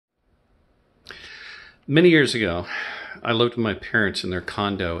Many years ago, I lived with my parents in their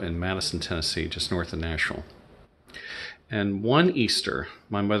condo in Madison, Tennessee, just north of Nashville. And one Easter,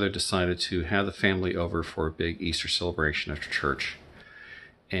 my mother decided to have the family over for a big Easter celebration after church.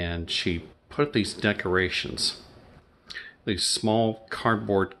 And she put up these decorations, these small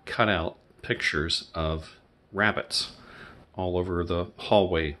cardboard cutout pictures of rabbits all over the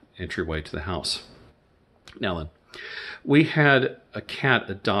hallway entryway to the house. Now then, we had a cat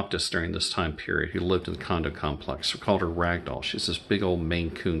adopt us during this time period who lived in the condo complex. We called her Ragdoll. She's this big old Maine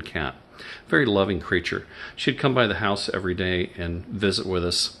Coon cat. Very loving creature. She'd come by the house every day and visit with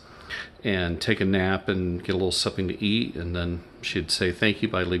us and take a nap and get a little something to eat. And then she'd say thank you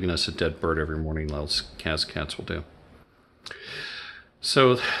by leaving us a dead bird every morning, like cats will do.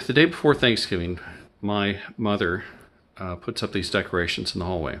 So the day before Thanksgiving, my mother puts up these decorations in the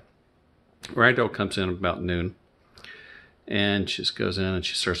hallway. Ragdoll comes in about noon. And she just goes in and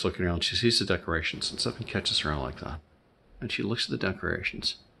she starts looking around. She sees the decorations and something catches her eye like that. And she looks at the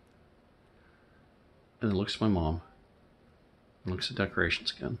decorations. And then looks at my mom. And looks at the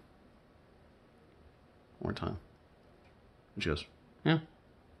decorations again. One more time. And she goes, yeah.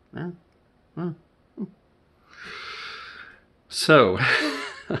 So,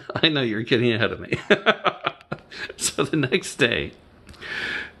 I know you're getting ahead of me. So the next day,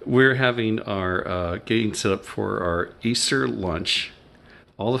 we're having our, getting set up for our Easter lunch.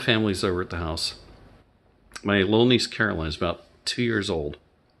 All the family's over at the house. My little niece Caroline is about 2 years old.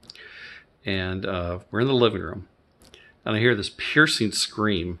 And we're in the living room. And I hear this piercing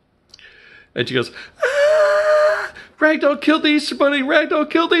scream. And she goes, ah! Ragdoll killed the Easter Bunny! Ragdoll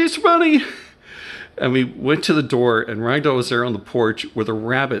killed the Easter Bunny! And we went to the door, and Ragdoll was there on the porch with a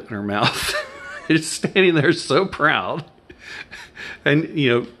rabbit in her mouth. Just standing there so proud. And, you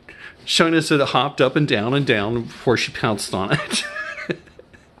know, showing us that it hopped up and down before she pounced on it.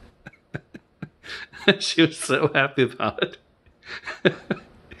 She was so happy about it.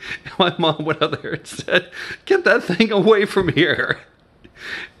 My mom went out there and said, get that thing away from here.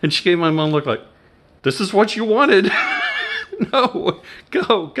 And she gave my mom a look like, this is what you wanted. No,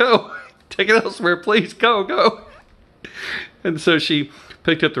 go. Take it elsewhere, please. Go. And so she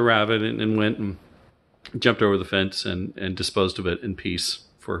picked up the rabbit and went and jumped over the fence and disposed of it in peace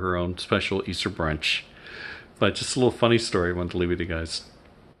for her own special Easter brunch. But just a little funny story I wanted to leave with you guys.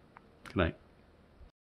 Good night.